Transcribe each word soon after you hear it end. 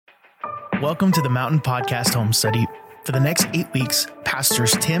Welcome to the Mountain Podcast Home Study. For the next 8 weeks,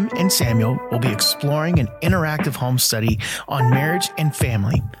 Pastors Tim and Samuel will be exploring an interactive home study on marriage and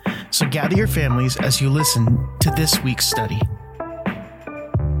family. So gather your families as you listen to this week's study.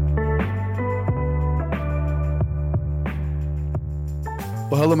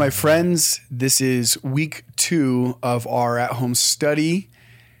 Well, hello, my friends. This is week 2 of our at-home study.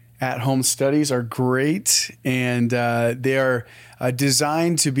 At-home studies are great, and they are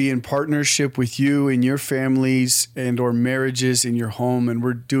designed to be in partnership with you and your families and or marriages in your home. And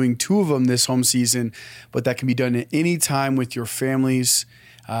we're doing 2 of them this home season, but that can be done at any time with your families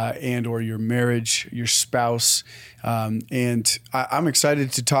and or your marriage, your spouse. And I'm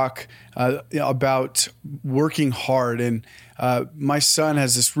excited to talk about working hard. And my son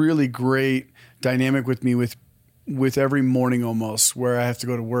has this really great dynamic with me with every morning almost, where I have to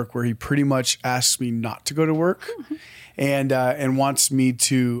go to work, where he pretty much asks me not to go to work and wants me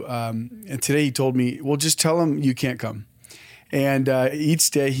to, and today he told me, well, just tell him you can't come. And each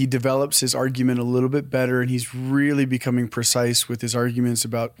day he develops his argument a little bit better, and he's really becoming precise with his arguments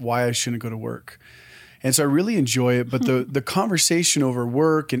about why I shouldn't go to work. And so I really enjoy it. But the conversation over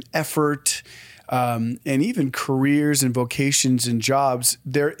work and effort, and even careers and vocations and jobs,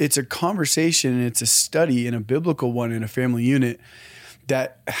 it's a conversation and it's a study, and a biblical one in a family unit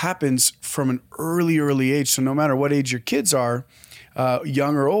that happens from an early age. So no matter what age your kids are,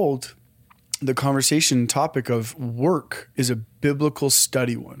 young or old, the conversation topic of work is a biblical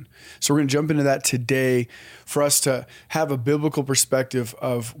study one. So we're going to jump into that today for us to have a biblical perspective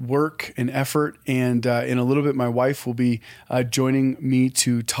of work and effort. And in a little bit, my wife will be joining me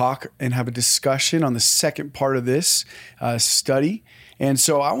to talk and have a discussion on the second part of this study. And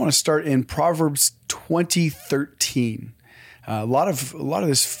so I want to start in Proverbs 20:13. A lot of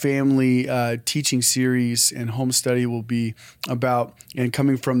this family teaching series and home study will be about, and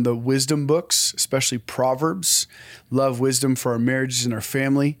coming from the wisdom books, especially Proverbs. Love wisdom for our marriages and our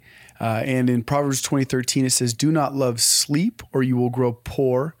family. And in Proverbs 20:13, it says, "Do not love sleep, or you will grow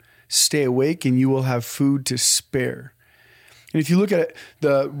poor. Stay awake, and you will have food to spare." And if you look at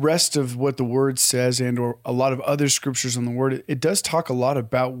the rest of what the word says, and or a lot of other scriptures on the word, it does talk a lot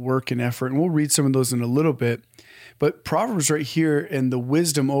about work and effort. And we'll read some of those in a little bit. But Proverbs right here, and the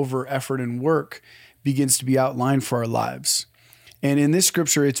wisdom over effort and work begins to be outlined for our lives. And in this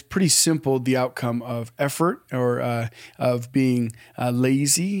scripture, it's pretty simple, the outcome of effort, or of being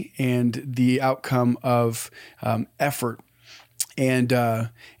lazy, and the outcome of effort. And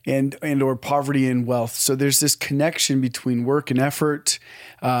or poverty and wealth. So there's this connection between work and effort,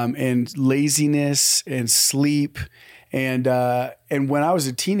 and laziness and sleep. And when I was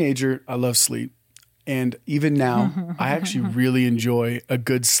a teenager, I loved sleep. And even now, I actually really enjoy a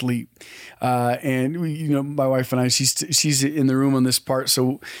good sleep. And my wife and I, she's in the room on this part,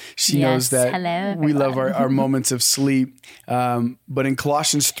 so she knows that we love our moments of sleep. But in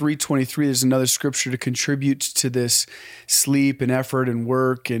Colossians 3:23, there's another scripture to contribute to this sleep and effort and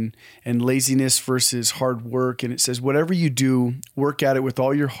work and laziness versus hard work. And it says, "Whatever you do, work at it with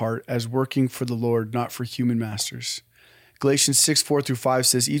all your heart, as working for the Lord, not for human masters." Galatians 6:4-5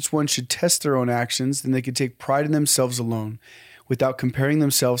 says, "Each one should test their own actions, then they can take pride in themselves alone, without comparing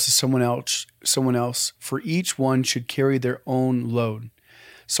themselves to someone else. For each one should carry their own load."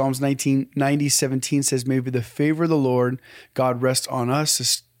 Psalms 90:17 says, "May the favor of the Lord God rest on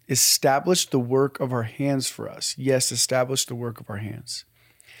us. Establish the work of our hands for us." Yes, establish the work of our hands.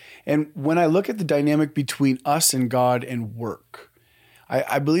 And when I look at the dynamic between us and God and work,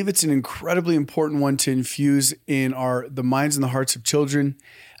 I believe it's an incredibly important one to infuse in the minds and the hearts of children,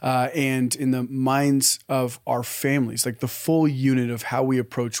 and in the minds of our families, like the full unit of how we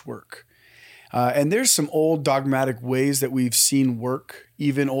approach work. And there's some old dogmatic ways that we've seen work,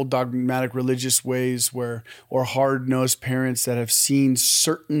 even old dogmatic religious ways or hard-nosed parents that have seen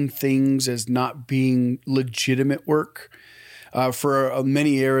certain things as not being legitimate work. For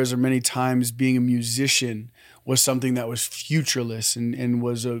many eras or many times, being a musician was something that was futureless and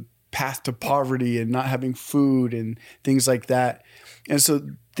was a path to poverty and not having food and things like that. And so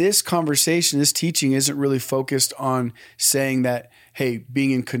this conversation, this teaching isn't really focused on saying that, hey,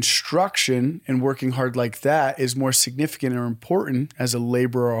 being in construction and working hard like that is more significant or important as a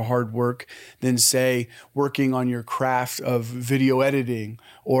labor or hard work than, say, working on your craft of video editing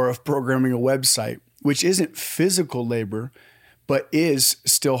or of programming a website, which isn't physical labor, but is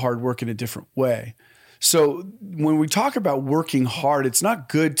still hard work in a different way. So when we talk about working hard, it's not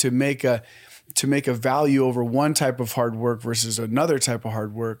good to make a value over one type of hard work versus another type of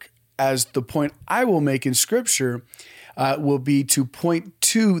hard work. As the point I will make in Scripture will be to point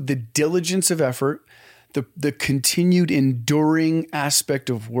to the diligence of effort, the continued enduring aspect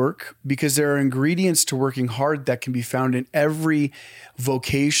of work, because there are ingredients to working hard that can be found in every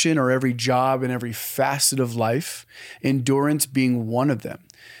vocation or every job and every facet of life, endurance being one of them.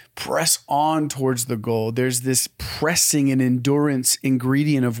 Press on towards the goal. There's this pressing and endurance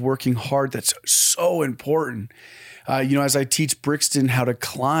ingredient of working hard that's so important. As I teach Brixton how to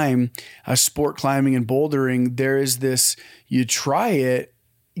climb, sport climbing and bouldering, there is this, you try it,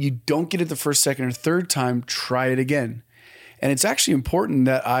 you don't get it the first, second, or third time, try it again. And it's actually important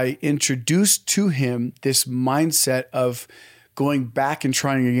that I introduce to him this mindset of going back and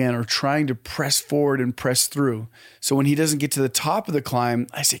trying again, or trying to press forward and press through. So when he doesn't get to the top of the climb,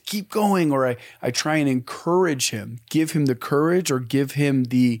 I say, keep going, or I try and encourage him, give him the courage or give him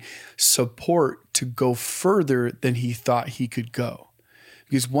the support to go further than he thought he could go.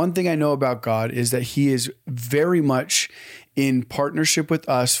 Because one thing I know about God is that he is very much in partnership with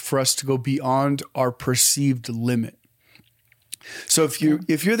us for us to go beyond our perceived limit. So if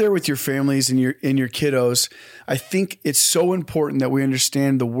you're there with your families and your kiddos, I think it's so important that we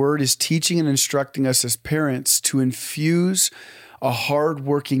understand the word is teaching and instructing us as parents to infuse a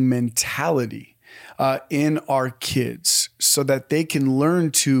hardworking mentality in our kids so that they can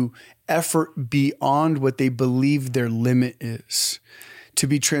learn to effort beyond what they believe their limit is, to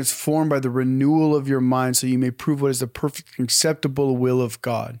be transformed by the renewal of your mind so you may prove what is the perfect and acceptable will of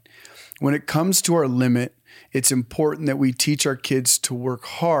God. When it comes to our limit, it's important that we teach our kids to work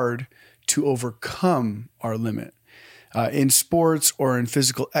hard to overcome our limit. In sports or in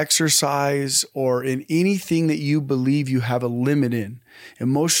physical exercise or in anything that you believe you have a limit in,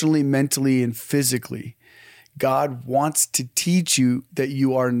 emotionally, mentally, and physically, God wants to teach you that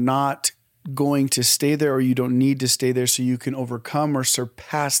you are not going to stay there, or you don't need to stay there, so you can overcome or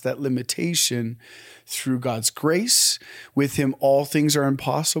surpass that limitation through God's grace. With him, all things are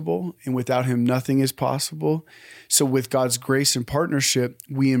impossible, and without him, nothing is possible. So with God's grace and partnership,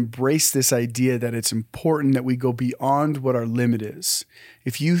 we embrace this idea that it's important that we go beyond what our limit is.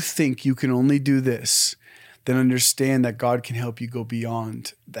 If you think you can only do this, then understand that God can help you go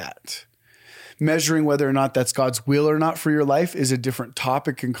beyond that. Measuring whether or not that's God's will or not for your life is a different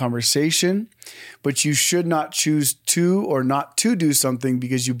topic and conversation, but you should not choose to or not to do something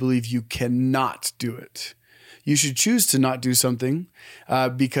because you believe you cannot do it. You should choose to not do something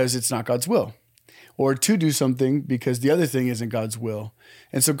because it's not God's will, or to do something because the other thing isn't God's will.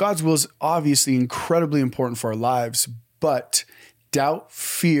 And so God's will is obviously incredibly important for our lives, but doubt,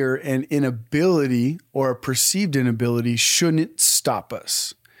 fear, and inability, or a perceived inability, shouldn't stop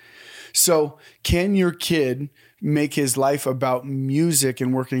us. So can your kid make his life about music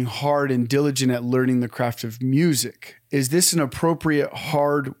and working hard and diligent at learning the craft of music? Is this an appropriate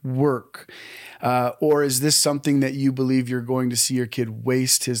hard work? Or is this something that you believe you're going to see your kid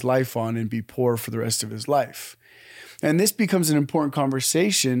waste his life on and be poor for the rest of his life? And this becomes an important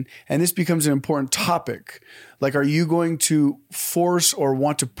conversation, and this becomes an important topic. Like, are you going to force or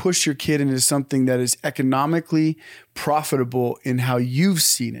want to push your kid into something that is economically profitable in how you've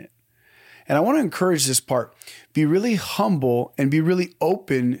seen it? And I want to encourage this part. Be really humble and be really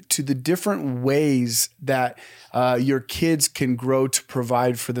open to the different ways that your kids can grow to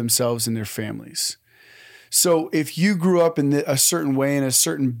provide for themselves and their families. So if you grew up in a certain way, in a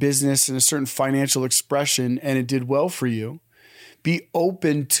certain business, in a certain financial expression, and it did well for you, be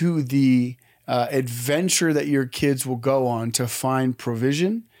open to the adventure that your kids will go on to find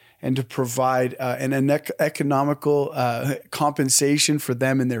provision and to provide an economical compensation for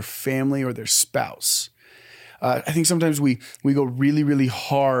them and their family or their spouse. I think sometimes we go really, really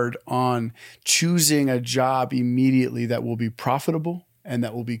hard on choosing a job immediately that will be profitable and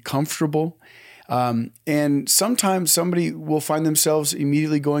that will be comfortable. And sometimes somebody will find themselves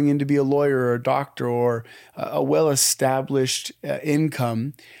immediately going in to be a lawyer or a doctor or a well-established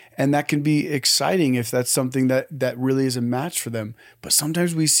income. And that can be exciting if that's something that really is a match for them. But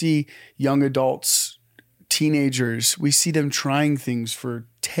sometimes we see young adults, teenagers, we see them trying things for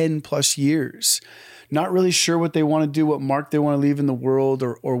 10 plus years, not really sure what they want to do, what mark they want to leave in the world,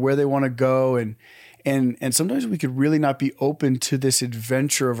 or where they want to go. And sometimes we could really not be open to this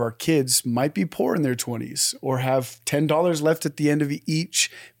adventure of our kids might be poor in their 20s or have $10 left at the end of each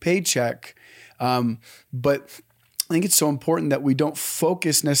paycheck. But I think it's so important that we don't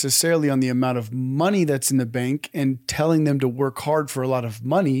focus necessarily on the amount of money that's in the bank and telling them to work hard for a lot of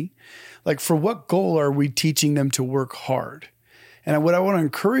money. Like, for what goal are we teaching them to work hard? And what I want to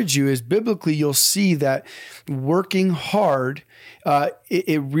encourage you is, biblically, you'll see that working hard,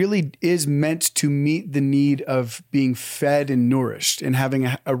 it really is meant to meet the need of being fed and nourished and having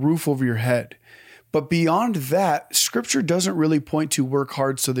a roof over your head. But beyond that, scripture doesn't really point to work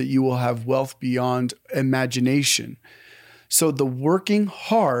hard so that you will have wealth beyond imagination. So the working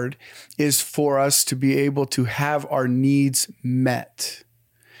hard is for us to be able to have our needs met.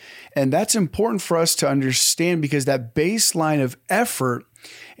 And that's important for us to understand because that baseline of effort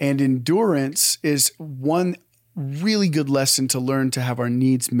and endurance is one really good lesson to learn to have our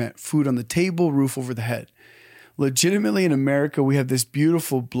needs met. Food on the table, roof over the head. Legitimately in America, we have this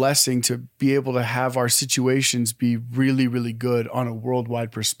beautiful blessing to be able to have our situations be really, really good on a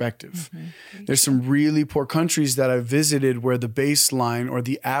worldwide perspective. Mm-hmm. There's some really poor countries that I've visited where the baseline or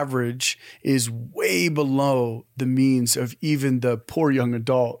the average is way below the means of even the poor young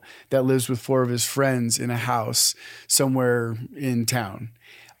adult that lives with 4 of his friends in a house somewhere in town.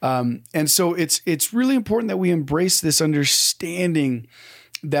 And so it's really important that we embrace this understanding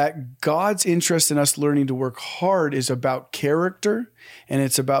that God's interest in us learning to work hard is about character and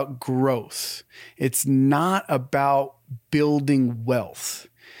it's about growth. It's not about building wealth.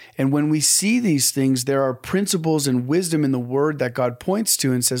 And when we see these things, there are principles and wisdom in the word that God points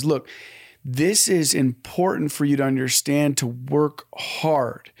to and says, look, this is important for you to understand to work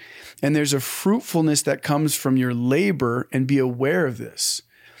hard. And there's a fruitfulness that comes from your labor, and be aware of this.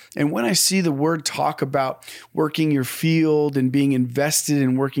 And when I see the word talk about working your field and being invested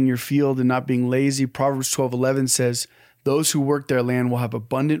in working your field and not being lazy, Proverbs 12:11 says, those who work their land will have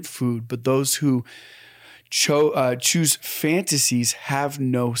abundant food, but those who choose fantasies have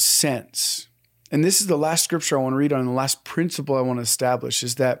no sense. And this is the last scripture I want to read on, and the last principle I want to establish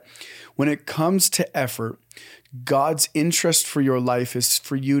is that when it comes to effort, God's interest for your life is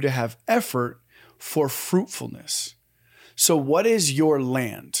for you to have effort for fruitfulness. So what is your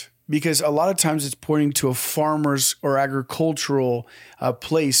land? Because a lot of times it's pointing to a farmer's or agricultural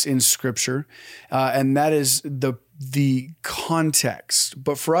place in Scripture, and that is the context.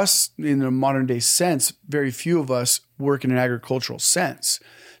 But for us, in a modern day sense, very few of us work in an agricultural sense.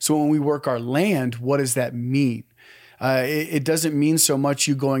 So when we work our land, what does that mean? It doesn't mean so much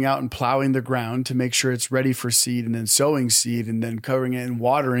you going out and plowing the ground to make sure it's ready for seed and then sowing seed and then covering it and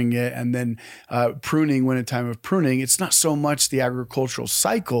watering it and then pruning when a time of pruning. It's not so much the agricultural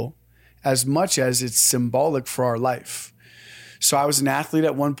cycle as much as it's symbolic for our life. So I was an athlete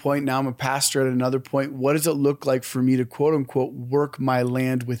at one point. Now I'm a pastor at another point. What does it look like for me to quote unquote work my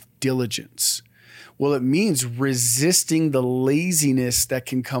land with diligence? Well, it means resisting the laziness that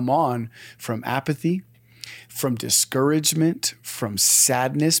can come on from apathy, from discouragement, from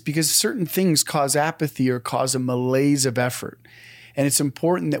sadness, because certain things cause apathy or cause a malaise of effort. And it's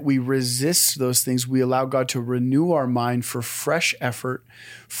important that we resist those things. We allow God to renew our mind for fresh effort,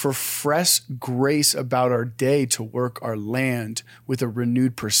 for fresh grace about our day to work our land with a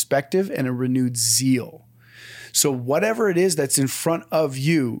renewed perspective and a renewed zeal. So whatever it is that's in front of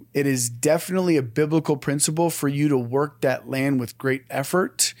you, it is definitely a biblical principle for you to work that land with great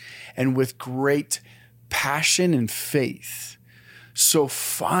effort and with great passion and faith. So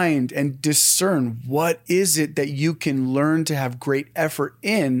find and discern what is it that you can learn to have great effort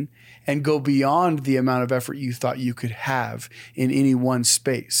in and go beyond the amount of effort you thought you could have in any one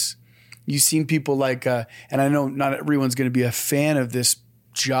space. You've seen people like, and I know not everyone's going to be a fan of this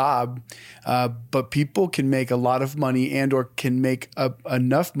job, but people can make a lot of money and or can make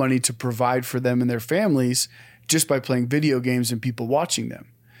enough money to provide for them and their families just by playing video games and people watching them.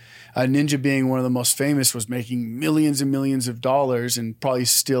 Ninja being one of the most famous was making millions and millions of dollars and probably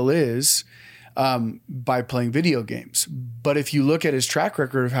still is by playing video games. But if you look at his track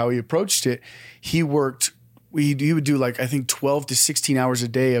record of how he approached it, he would do like, I think 12 to 16 hours a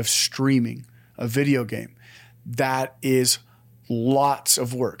day of streaming a video game. That is lots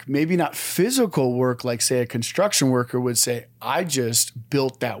of work. Maybe not physical work like, say, a construction worker would say, I just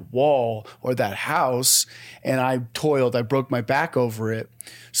built that wall or that house and I toiled, I broke my back over it.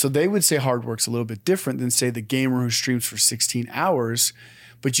 So they would say hard work's a little bit different than, say, the gamer who streams for 16 hours.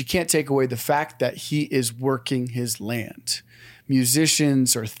 But you can't take away the fact that he is working his land.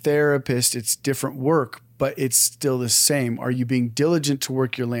 Musicians or therapists, it's different work, but it's still the same. Are you being diligent to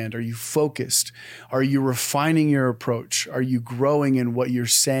work your land? Are you focused? Are you refining your approach? Are you growing in what you're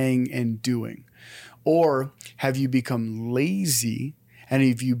saying and doing? Or have you become lazy and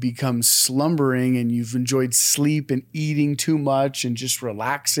have you become slumbering and you've enjoyed sleep and eating too much and just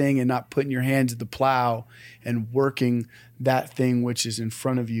relaxing and not putting your hand to the plow and working that thing which is in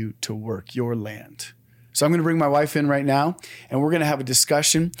front of you to work your land? So I'm going to bring my wife in right now, and we're going to have a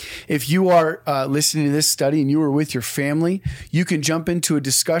discussion. If you are listening to this study and you are with your family, you can jump into a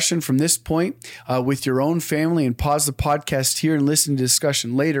discussion from this point with your own family and pause the podcast here and listen to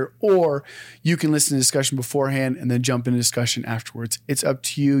discussion later, or you can listen to discussion beforehand and then jump into discussion afterwards. It's up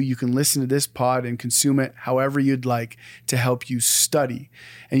to you. You can listen to this pod and consume it however you'd like to help you study.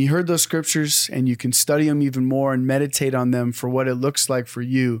 And you heard those scriptures, and you can study them even more and meditate on them for what it looks like for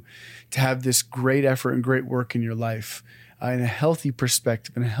you to have this great effort and great work in your life in a healthy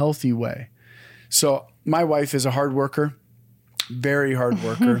perspective, in a healthy way. So my wife is a hard worker, very hard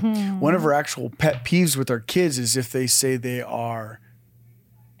worker. One of her actual pet peeves with our kids is if they say they are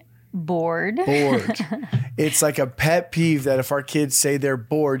bored. It's like a pet peeve that if our kids say they're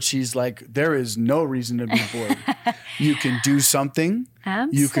bored, she's like, there is no reason to be bored. You can do something.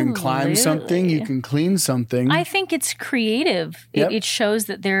 Absolutely. You can climb something. You can clean something. I think it's creative. Yep. It shows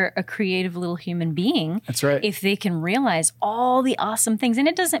that they're a creative little human being. That's right. If they can realize all the awesome things. And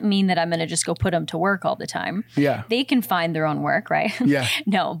it doesn't mean that I'm going to just go put them to work all the time. Yeah. They can find their own work, right? Yeah.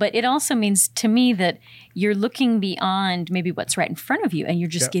 No, but it also means to me that you're looking beyond maybe what's right in front of you, and you're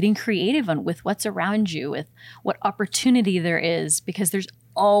just getting creative with what's around you, with what opportunity there is, because there's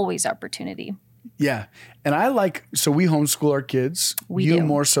always opportunity. Yeah. And so we homeschool our kids. We you do.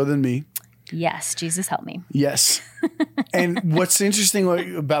 More so than me. Yes. Jesus help me. Yes. And what's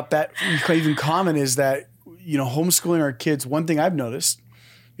interesting about that even common is that, homeschooling our kids, one thing I've noticed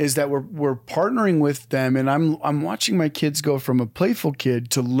is that we're partnering with them, and I'm watching my kids go from a playful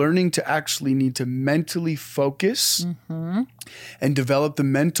kid to learning to actually need to mentally focus and develop the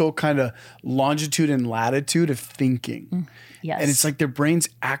mental kind of longitude and latitude of thinking. Yes. And it's like their brains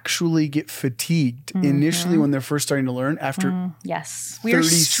actually get fatigued initially when they're first starting to learn after Yes. We're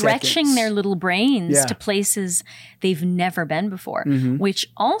stretching seconds. their little brains to places they've never been before,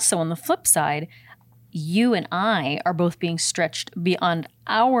 which also on the flip side, you and I are both being stretched beyond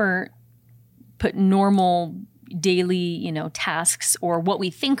our normal daily, tasks or what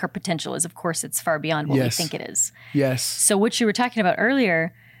we think our potential is. Of course, it's far beyond what we think it is. Yes. So what you were talking about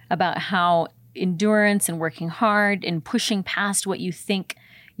earlier about how endurance and working hard and pushing past what you think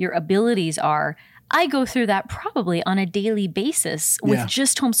your abilities are, I go through that probably on a daily basis with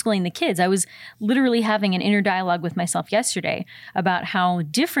just homeschooling the kids. I was literally having an inner dialogue with myself yesterday about how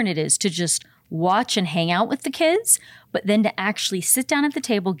different it is to just watch and hang out with the kids, but then to actually sit down at the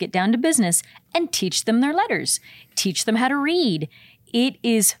table, get down to business, and teach them their letters, teach them how to read. It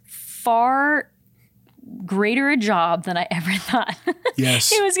is far greater a job than I ever thought.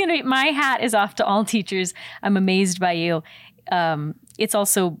 Yes. It was going to be. My hat is off to all teachers. I'm amazed by you. It's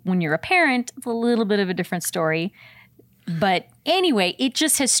also, when you're a parent, it's a little bit of a different story. But anyway, it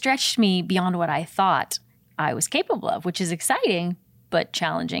just has stretched me beyond what I thought I was capable of, which is exciting, but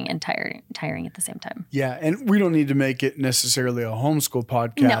challenging and tiring at the same time. Yeah. And we don't need to make it necessarily a homeschool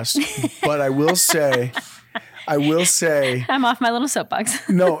podcast, but I will say, I'm off my little soapbox.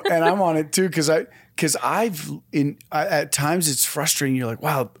 No, and I'm on it too, because at times it's frustrating. You're like,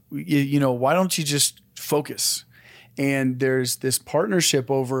 wow, why don't you just focus? And there's this partnership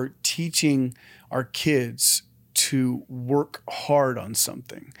over teaching our kids to work hard on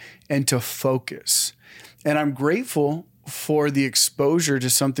something and to focus. And I'm grateful for the exposure to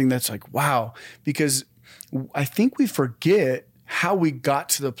something that's like, wow, because I think we forget how we got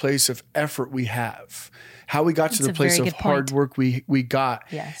to the place of effort we have, how we got to the place of hard work we got.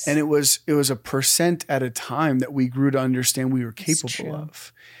 Yes. And it was a percent at a time that we grew to understand we were capable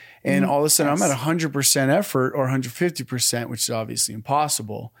of. And all of a sudden I'm at 100% effort or 150%, which is obviously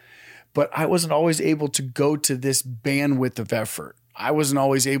impossible. But I wasn't always able to go to this bandwidth of effort. I wasn't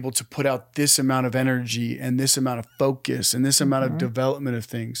always able to put out this amount of energy and this amount of focus and this amount of development of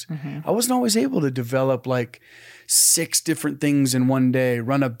things. I wasn't always able to develop like 6 different things in one day,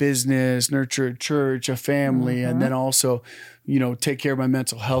 run a business, nurture a church, a family, and then also, take care of my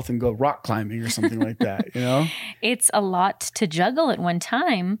mental health and go rock climbing or something like that, It's a lot to juggle at one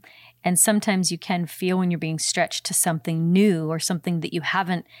time. And sometimes you can feel when you're being stretched to something new or something that you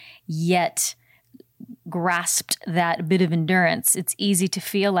haven't yet grasped that bit of endurance. It's easy to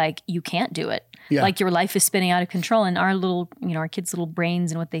feel like you can't do it. Yeah. Like your life is spinning out of control, and our kids' little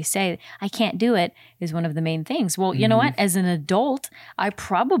brains and what they say, I can't do it, is one of the main things. Well, you know what? As an adult, I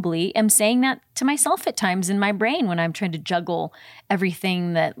probably am saying that to myself at times in my brain when I'm trying to juggle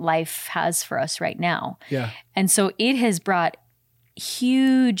everything that life has for us right now. Yeah. And so it has brought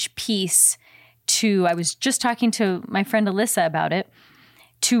huge peace to, I was just talking to my friend Alyssa about it,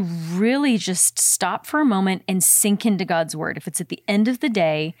 to really just stop for a moment and sink into God's word. If it's at the end of the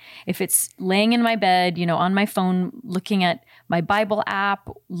day, if it's laying in my bed, on my phone, looking at my Bible app,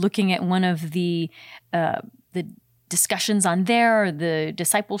 looking at one of the discussions on there, or the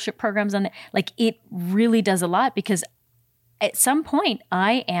discipleship programs on there, like, it really does a lot, because at some point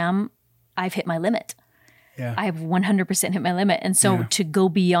I've hit my limit. Yeah. I've 100% hit my limit. And so to go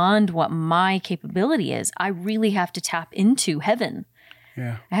beyond what my capability is, I really have to tap into heaven.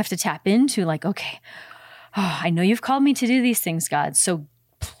 Yeah. I have to tap into, like, okay, I know you've called me to do these things, God. So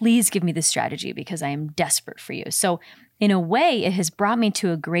please give me the strategy, because I am desperate for you. So in a way, it has brought me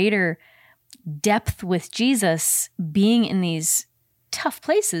to a greater depth with Jesus, being in these tough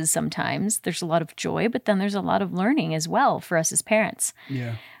places sometimes. There's a lot of joy, but then there's a lot of learning as well for us as parents.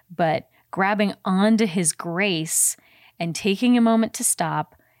 Yeah. But grabbing onto his grace and taking a moment to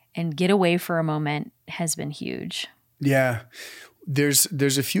stop and get away for a moment has been huge. Yeah. There's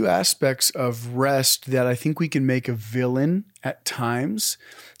a few aspects of rest that I think we can make a villain at times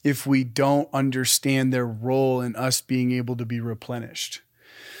if we don't understand their role in us being able to be replenished.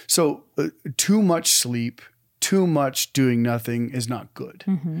 So too much sleep, too much doing nothing is not good,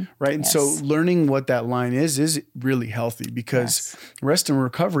 right? And so learning what that line is really healthy, because rest and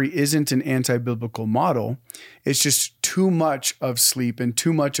recovery isn't an anti-biblical model. It's just too much of sleep and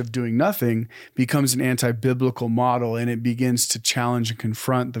too much of doing nothing becomes an anti-biblical model, and it begins to challenge and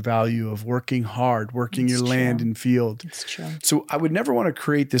confront the value of working hard, working your land and field. It's true. So I would never want to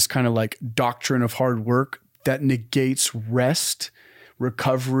create this kind of like doctrine of hard work that negates rest,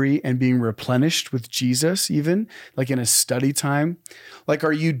 recovery, and being replenished with Jesus, even like in a study time. Like,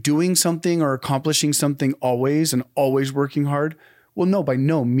 are you doing something or accomplishing something always and always working hard? Well, no, by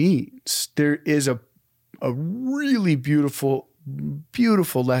no means. There is a really beautiful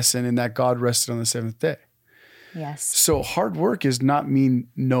lesson in that God rested on the seventh day. Yes. So hard work does not mean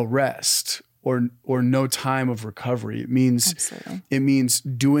no rest or no time of recovery. It means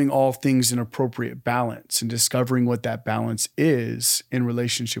doing all things in appropriate balance and discovering what that balance is in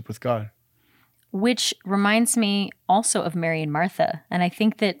relationship with God. Which reminds me also of Mary and Martha. And I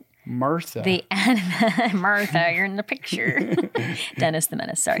think that Martha, you're in the picture. Dennis the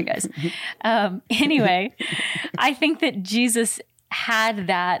Menace. Sorry, guys. Anyway, I think that Jesus had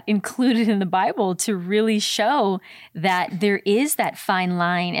that included in the Bible to really show that there is that fine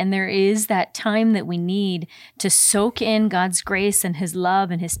line, and there is that time that we need to soak in God's grace and his love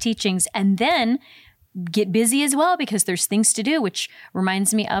and his teachings, and then get busy as well, because there's things to do, which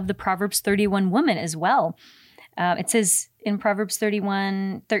reminds me of the Proverbs 31 woman as well. It says in Proverbs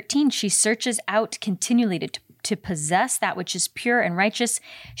 31:13, she searches out continually to possess that which is pure and righteous.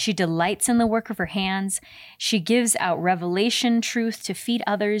 She delights in the work of her hands. She gives out revelation, truth to feed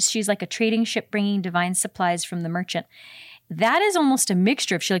others. She's like a trading ship bringing divine supplies from the merchant. That is almost a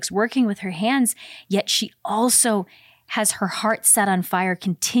mixture of, she likes working with her hands, yet she also has her heart set on fire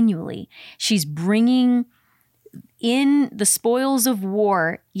continually. She's bringing in the spoils of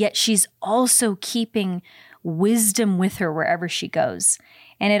war, yet she's also keeping wisdom with her wherever she goes.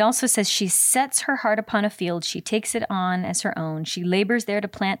 And it also says she sets her heart upon a field. She takes it on as her own. She labors there to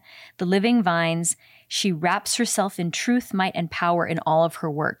plant the living vines. She wraps herself in truth, might, and power in all of her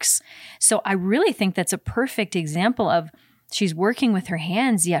works. So I really think that's a perfect example of, she's working with her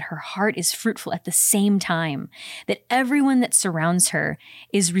hands, yet her heart is fruitful at the same time. That everyone that surrounds her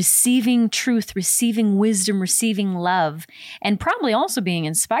is receiving truth, receiving wisdom, receiving love, and probably also being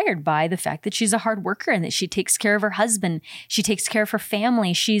inspired by the fact that she's a hard worker and that she takes care of her husband. She takes care of her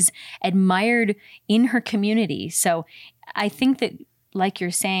family. She's admired in her community. So I think that, like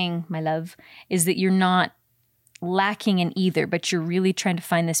you're saying, my love, is that you're not lacking in either, but you're really trying to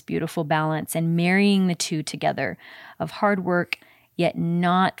find this beautiful balance and marrying the two together of hard work, yet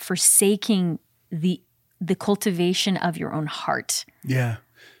not forsaking the cultivation of your own heart. Yeah.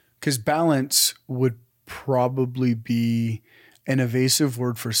 Because balance would probably be an evasive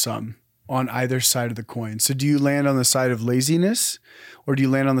word for some on either side of the coin. So do you land on the side of laziness, or do you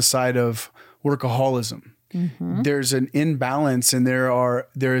land on the side of workaholism? Mm-hmm. There's an imbalance, and there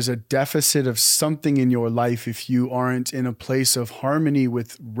is a deficit of something in your life if you aren't in a place of harmony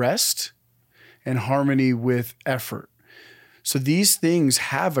with rest and harmony with effort. So these things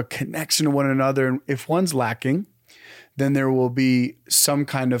have a connection to one another. And if one's lacking, then there will be some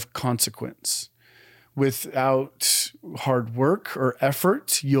kind of consequence. Without hard work or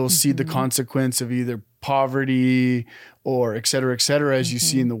effort, you'll see the consequence of either poverty or et cetera, as you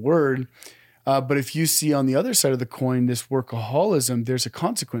see in the word. But if you see on the other side of the coin, this workaholism, there's a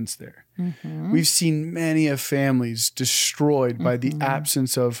consequence there. We've seen many of families destroyed by the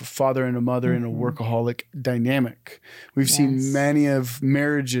absence of a father and a mother in a workaholic dynamic. We've seen many of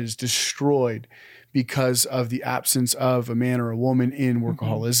marriages destroyed because of the absence of a man or a woman in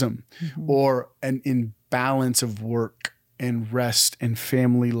workaholism or an imbalance of work and rest and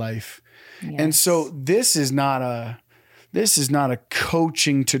family life. And so this is not a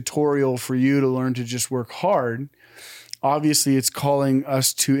coaching tutorial for you to learn to just work hard. Obviously, it's calling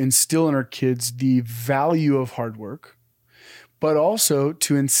us to instill in our kids the value of hard work, but also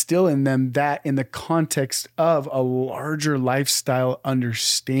to instill in them that in the context of a larger lifestyle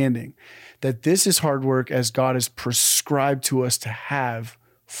understanding, that this is hard work as God has prescribed to us to have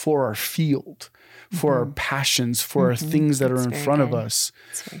for our field, for our passions, for our things that are in front of us,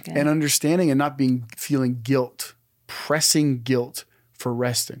 and understanding and not feeling guilt, pressing guilt for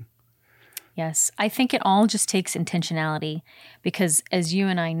resting. Yes. I think it all just takes intentionality because as you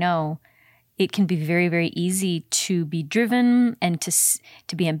and I know, it can be very, very easy to be driven and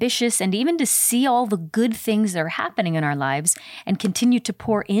to be ambitious and even to see all the good things that are happening in our lives and continue to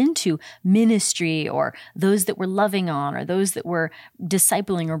pour into ministry or those that we're loving on or those that we're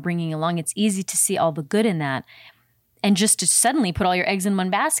discipling or bringing along. It's easy to see all the good in that and just to suddenly put all your eggs in one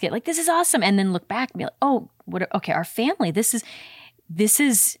basket. Like, this is awesome. And then look back and be like, oh, okay, our family, this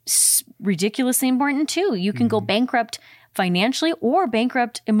is ridiculously important too. You can go bankrupt financially or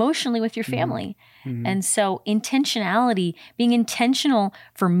bankrupt emotionally with your family. And so intentionality, being intentional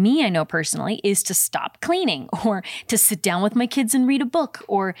for me, I know personally, is to stop cleaning or to sit down with my kids and read a book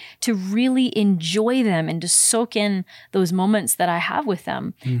or to really enjoy them and to soak in those moments that I have with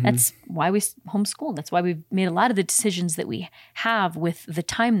them. That's why we homeschool. That's why we've made a lot of the decisions that we have with the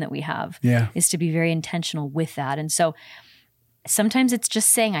time that we have is to be very intentional with that. And so sometimes it's just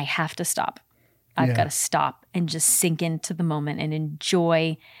saying, I have to stop. I've got to stop and just sink into the moment and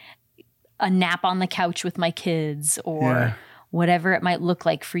enjoy a nap on the couch with my kids or whatever it might look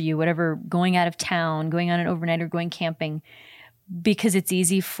like for you, whatever, going out of town, going on an overnight or going camping, because it's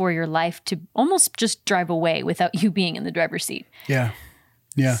easy for your life to almost just drive away without you being in the driver's seat. Yeah.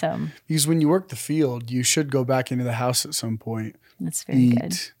 So, because when you work the field, you should go back into the house at some point. That's very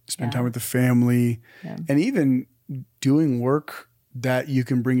good. Spend time with the family and even doing work that you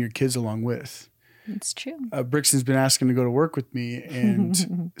can bring your kids along with. It's true. Brixton's been asking to go to work with me.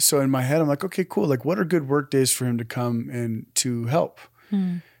 And so in my head, I'm like, okay, cool. Like, what are good work days for him to come and to help?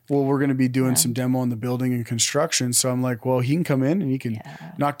 Well, we're going to be doing some demo in the building and construction. So I'm like, well, he can come in and he can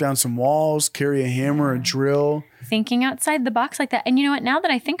knock down some walls, carry a hammer, a drill. Thinking outside the box like that. And you know what? Now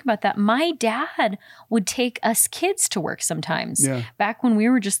that I think about that, my dad would take us kids to work sometimes. Back when we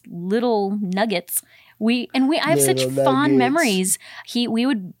were just little nuggets. I have such fond memories. We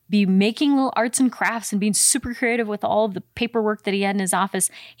would be making little arts and crafts and being super creative with all of the paperwork that he had in his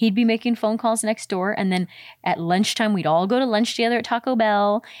office. He'd be making phone calls next door. And then at lunchtime, we'd all go to lunch together at Taco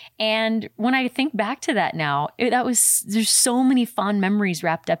Bell. And when I think back to that now, there's so many fond memories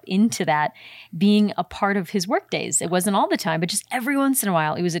wrapped up into that being a part of his work days. It wasn't all the time, but just every once in a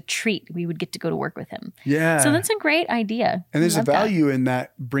while, it was a treat. We would get to go to work with him. Yeah. So that's a great idea. And there's a value in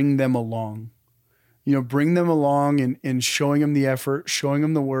that. Bring them along. Bring them along and showing them the effort, showing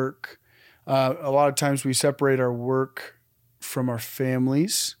them the work. A lot of times we separate our work from our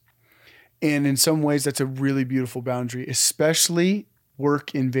families. And in some ways, that's a really beautiful boundary, especially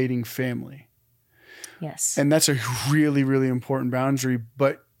work invading family. Yes. And that's a really, really important boundary.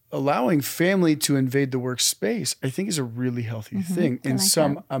 But allowing family to invade the workspace, I think, is a really healthy thing in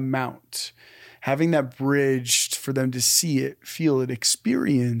some amount. Having that bridge for them to see it, feel it,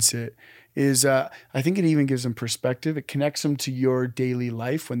 experience it, is I think it even gives them perspective. It connects them to your daily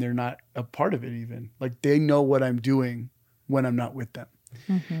life when they're not a part of it even. Like, they know what I'm doing when I'm not with them.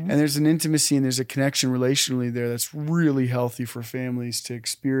 And there's an intimacy and there's a connection relationally there that's really healthy for families to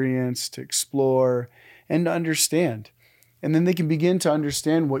experience, to explore, and to understand. And then they can begin to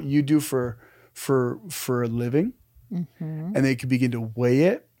understand what you do for a living. And they can begin to weigh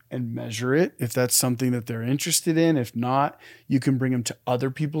it and measure it if that's something that they're interested in. If not, you can bring them to other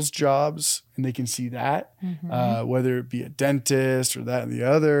people's jobs and they can see that, whether it be a dentist or that and the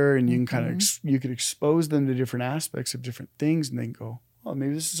other. And you can you could expose them to different aspects of different things and then go, well,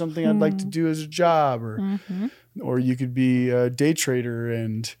 maybe this is something I'd like to do as a job, or you could be a day trader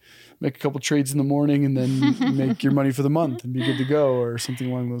and make a couple trades in the morning and then make your money for the month and be good to go, or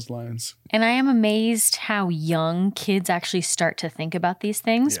something along those lines. And I am amazed how young kids actually start to think about these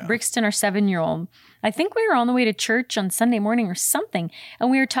things. Brixton, our 7-year-old, I think we were on the way to church on Sunday morning or something,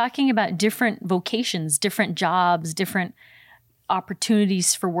 and we were talking about different vocations, different jobs, different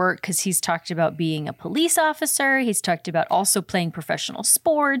opportunities for work because he's talked about being a police officer. He's talked about also playing professional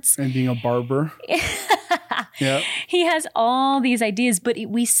sports. And being a barber. Yeah. He has all these ideas, but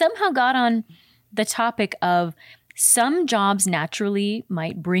we somehow got on the topic of some jobs naturally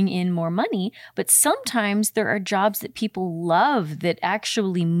might bring in more money, but sometimes there are jobs that people love that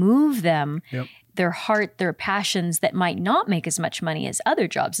actually move them. Yep. Their heart, their passions that might not make as much money as other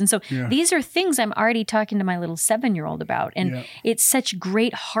jobs. And so these are things I'm already talking to my little 7-year-old about. And it's such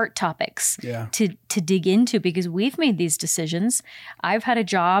great heart topics to dig into because we've made these decisions. I've had a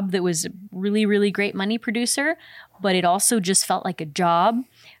job that was a really, really great money producer, but it also just felt like a job.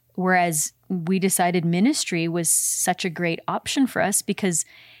 Whereas we decided ministry was such a great option for us because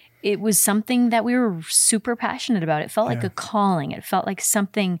it was something that we were super passionate about. It felt like a calling. It felt like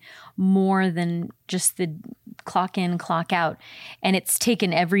something more than just the clock in, clock out. And it's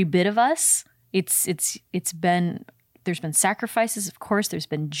taken every bit of us. It's been, there's been sacrifices, of course. There's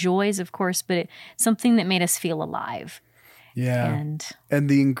been joys, of course, but something that made us feel alive. Yeah. And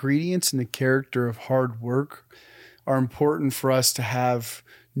the ingredients and the character of hard work are important for us to have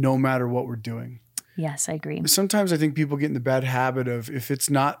no matter what we're doing. Yes, I agree. Sometimes I think people get in the bad habit of if it's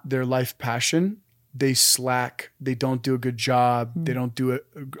not their life passion, they slack, they don't do a good job, they don't do a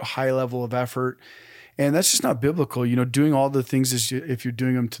high level of effort. And that's just not biblical. You know, doing all the things if you're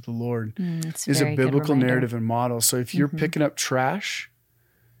doing them to the Lord is a biblical narrative and model. So if you're picking up trash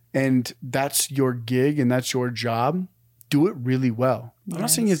and that's your gig and that's your job, do it really well. Yes. I'm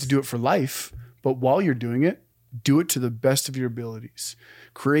not saying you have to do it for life, but while you're doing it, do it to the best of your abilities.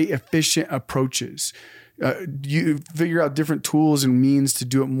 Create efficient approaches. You figure out different tools and means to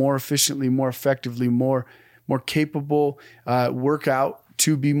do it more efficiently, more effectively, more capable. Work out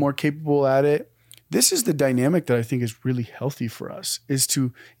to be more capable at it. This is the dynamic that I think is really healthy for us, is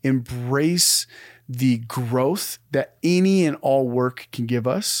to embrace the growth that any and all work can give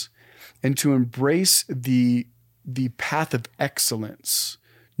us, and to embrace the path of excellence,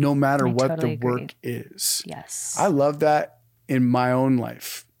 no matter what the work is. Yes. I love that in my own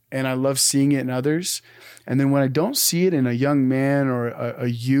life, and I love seeing it in others. And then when I don't see it in a young man or a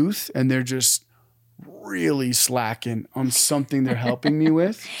youth, and they're just really slacking on something they're helping me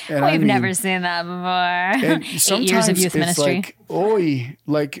with. And We've never seen that before. And 8 years of youth ministry. Do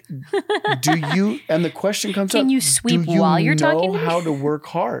you, and the question comes up, can you sweep while you're talking? Do you know how to work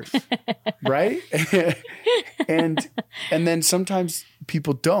hard? Right? and then sometimes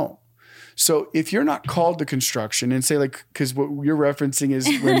people don't. So if you're not called to construction and say because what you're referencing is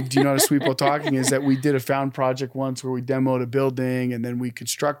when do you know how to sweep while talking is that we did a found project once where we demoed a building and then we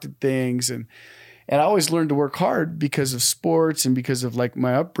constructed things. And I always learned to work hard because of sports and because of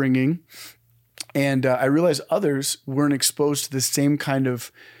my upbringing. And I realized others weren't exposed to the same kind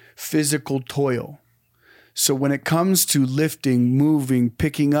of physical toil. So when it comes to lifting, moving,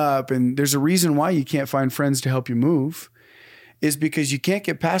 picking up, and there's a reason why you can't find friends to help you move, is because you can't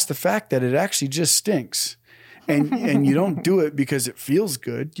get past the fact that it actually just stinks. And you don't do it because it feels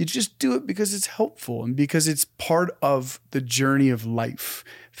good. You just do it because it's helpful and because it's part of the journey of life.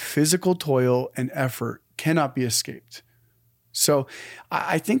 Physical toil and effort cannot be escaped. So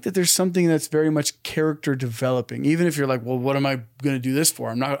I think that there's something that's very much character developing. Even if you're like, well, what am I going to do this for?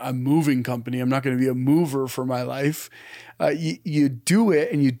 I'm not a moving company. I'm not going to be a mover for my life. You do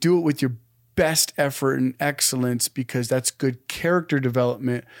it, and you do it with your best effort and excellence because that's good character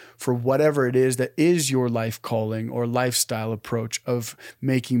development for whatever it is that is your life calling or lifestyle approach of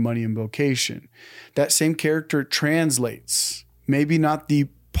making money in vocation. That same character translates, maybe not the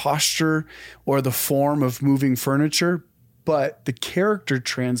posture or the form of moving furniture, but the character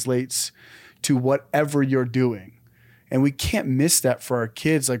translates to whatever you're doing. And we can't miss that for our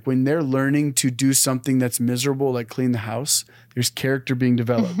kids. Like when they're learning to do something that's miserable, like clean the house, there's character being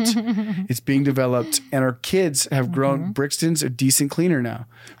developed. It's being developed. And our kids have grown. Brixton's a decent cleaner now.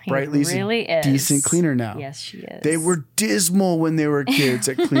 Brightly's really a decent cleaner now. Yes, she is. They were dismal when they were kids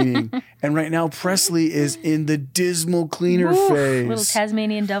at cleaning. And right now, Presley is in the dismal cleaner phase. Little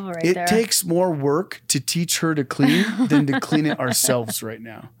Tasmanian devil right there. It takes more work to teach her to clean than to clean it ourselves right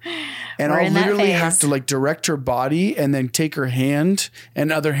now. And I'll literally have to direct her body and then take her hand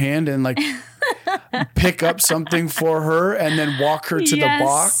and other hand and pick up something for her and then walk her to the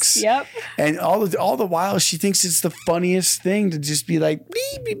box. Yep. And all the while she thinks it's the funniest thing to just be like,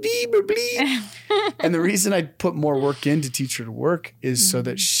 bleep, bleep, bleep, bleep. And the reason I put more work in to teach her to work is so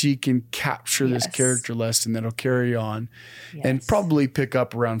that she can capture this character lesson that'll carry on and probably pick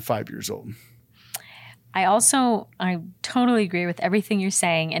up around 5 years old. I totally agree with everything you're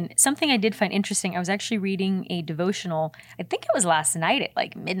saying. And something I did find interesting, I was actually reading a devotional, I think it was last night at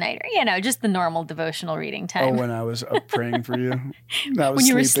like midnight, or, just the normal devotional reading time. Oh, when I was up praying for you. When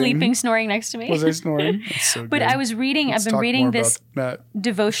you were sleeping, snoring next to me. Was I snoring? That's so But good. I've been reading this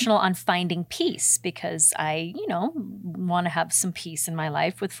devotional on finding peace because I, want to have some peace in my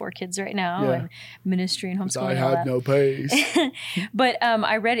life with 4 kids right now and ministry and homeschooling. I had no peace. But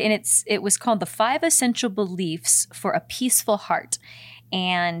I read it, and it was called The 5 Essential Beliefs for a Peaceful Heart.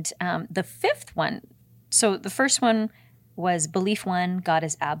 And the 5th one, so the first one was belief 1, God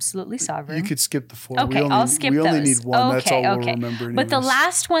is absolutely sovereign. You could skip the 4. Okay, I'll skip those. We only need 1. Okay, that's all we'll remember anyways. But the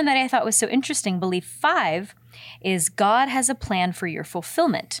last one that I thought was so interesting, belief 5, is God has a plan for your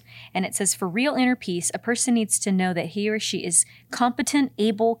fulfillment. And it says, for real inner peace, a person needs to know that he or she is competent,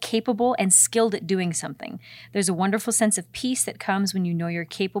 able, capable, and skilled at doing something. There's a wonderful sense of peace that comes when you know you're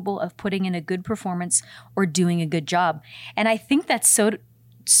capable of putting in a good performance or doing a good job. And I think that's so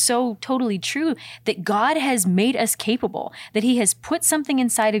totally true, that God has made us capable, that he has put something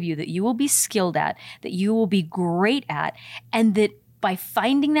inside of you that you will be skilled at, that you will be great at, and that by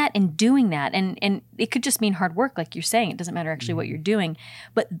finding that and doing that, and it could just mean hard work, like you're saying, it doesn't matter actually what you're doing,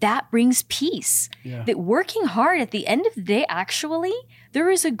 but that brings peace. Yeah. That working hard at the end of the day, actually, there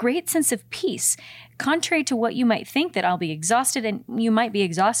is a great sense of peace. Contrary to what you might think, that I'll be exhausted, and you might be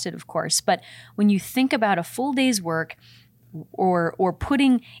exhausted, of course, but when you think about a full day's work, or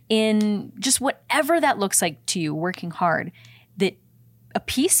putting in just whatever that looks like to you, working hard, that a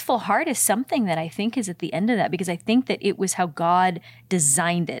peaceful heart is something that I think is at the end of that, because I think that it was how God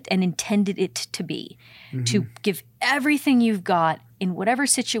designed it and intended it to be, to give everything you've got in whatever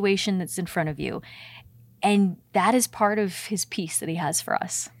situation that's in front of you. And that is part of his peace that he has for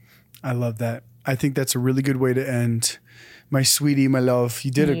us. I love that. I think that's a really good way to end. My sweetie, my love,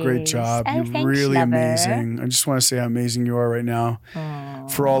 you did a great job. Oh, You're really amazing. I just want to say how amazing you are right now. Aww.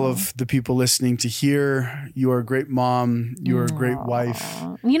 For all of the people listening to hear, you are a great mom. You are a great wife.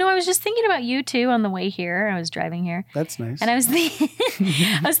 I was just thinking about you too on the way here. I was driving here. That's nice. And I was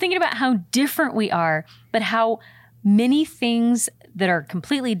thinking about how different we are, but how many things that are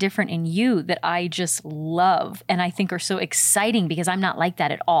completely different in you that I just love and I think are so exciting, because I'm not like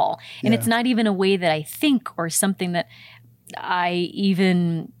that at all. And it's not even a way that I think or something that I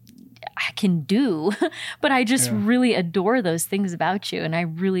can do, but I just really adore those things about you. And I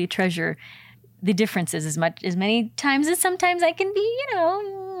really treasure the differences as many times as sometimes I can be,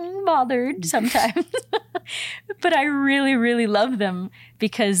 bothered sometimes, but I really, really love them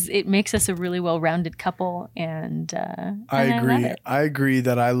because it makes us a really well-rounded couple. And I agree. I love it. I agree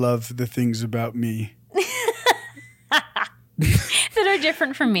that I love the things about me that are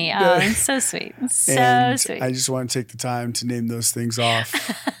different from me. Oh, it's so sweet. So sweet. I just want to take the time to name those things off.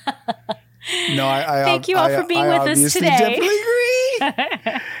 No, I thank you all for being with us today. Definitely agree.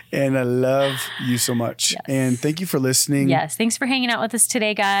 And I love you so much. Yes. And thank you for listening. Yes. Thanks for hanging out with us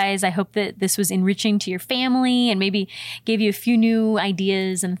today, guys. I hope that this was enriching to your family and maybe gave you a few new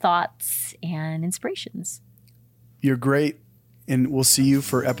ideas and thoughts and inspirations. You're great. And we'll see you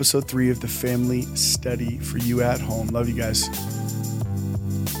for episode 3 of the Family Study for You at Home. Love you guys.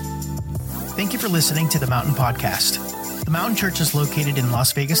 Thank you for listening to the Mountain Podcast. The Mountain Church is located in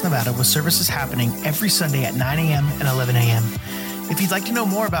Las Vegas, Nevada, with services happening every Sunday at 9 a.m. and 11 a.m. If you'd like to know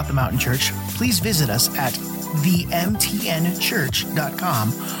more about the Mountain Church, please visit us at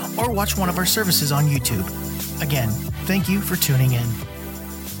themtnchurch.com or watch one of our services on YouTube. Again, thank you for tuning in.